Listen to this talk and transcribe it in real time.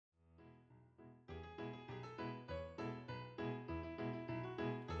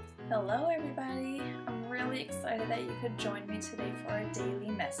Hello everybody! I'm really excited that you could join me today for our daily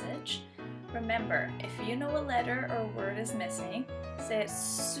message. Remember, if you know a letter or word is missing, say it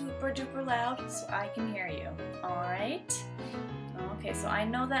super duper loud so I can hear you. Alright? Okay, so I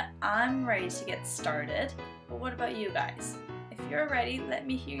know that I'm ready to get started, but what about you guys? If you're ready, let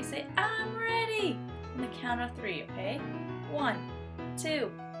me hear you say, I'm ready! On the count of 3, okay? 1,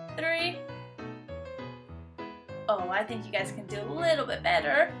 2, 3. Oh, I think you guys can do a little bit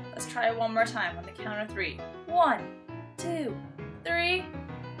better. Let's try it one more time on the count of 3. 1, 2, 3.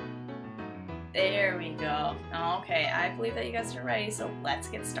 There we go. Okay, I believe that you guys are ready, so let's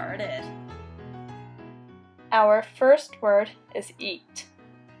get started. Our first word is eat.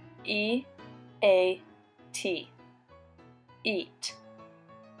 E-A-T. Eat.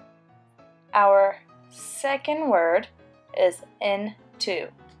 Our second word is into.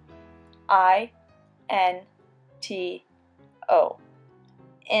 I-N-T-O.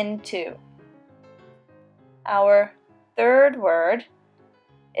 Into. Our third word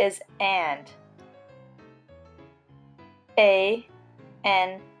is and. A-N-D.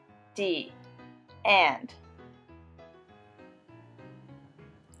 And.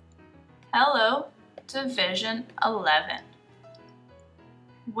 Hello, Division 11.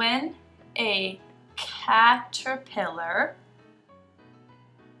 When a caterpillar,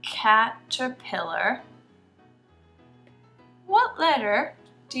 what letter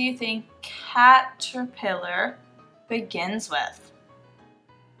do you think caterpillar begins with?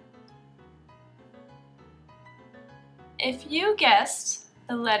 If you guessed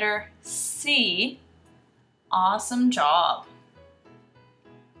the letter C, awesome job.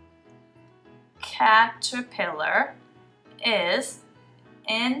 Caterpillar is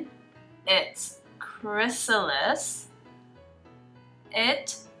in its chrysalis.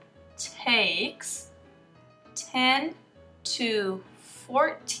 It takes 10 to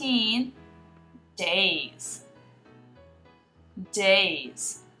 14 days.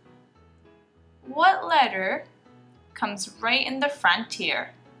 What letter comes right in the front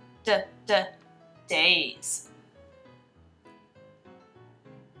here? Days.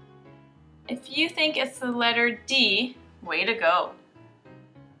 If you think it's the letter D, way to go.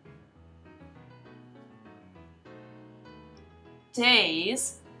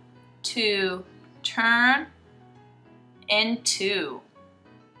 Days to turn into.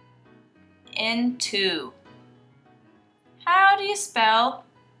 How do you spell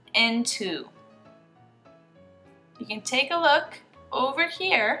into? You can take a look over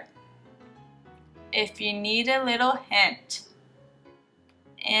here if you need a little hint.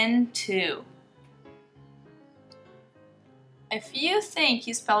 Into. If you think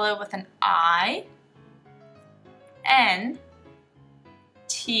you spell it with an I, N,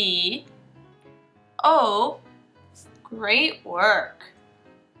 T, O, great work.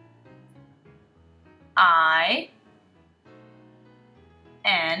 I,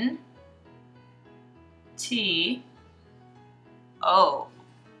 N, T, O.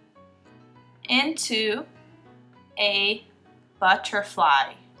 Into a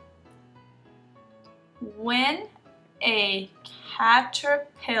butterfly. When a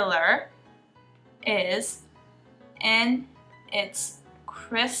caterpillar is in its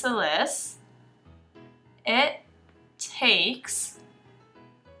chrysalis, it takes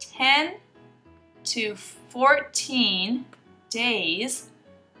 10 to 14 days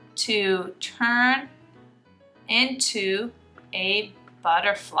to turn into a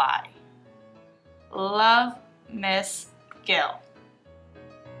butterfly. Love, Miss Gill.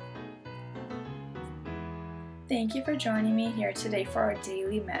 Thank you for joining me here today for our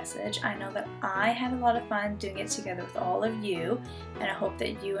daily message. I know that I had a lot of fun doing it together with all of you, and I hope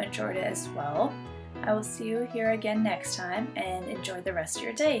that you enjoyed it as well. I will see you here again next time, and enjoy the rest of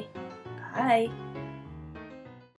your day. Bye!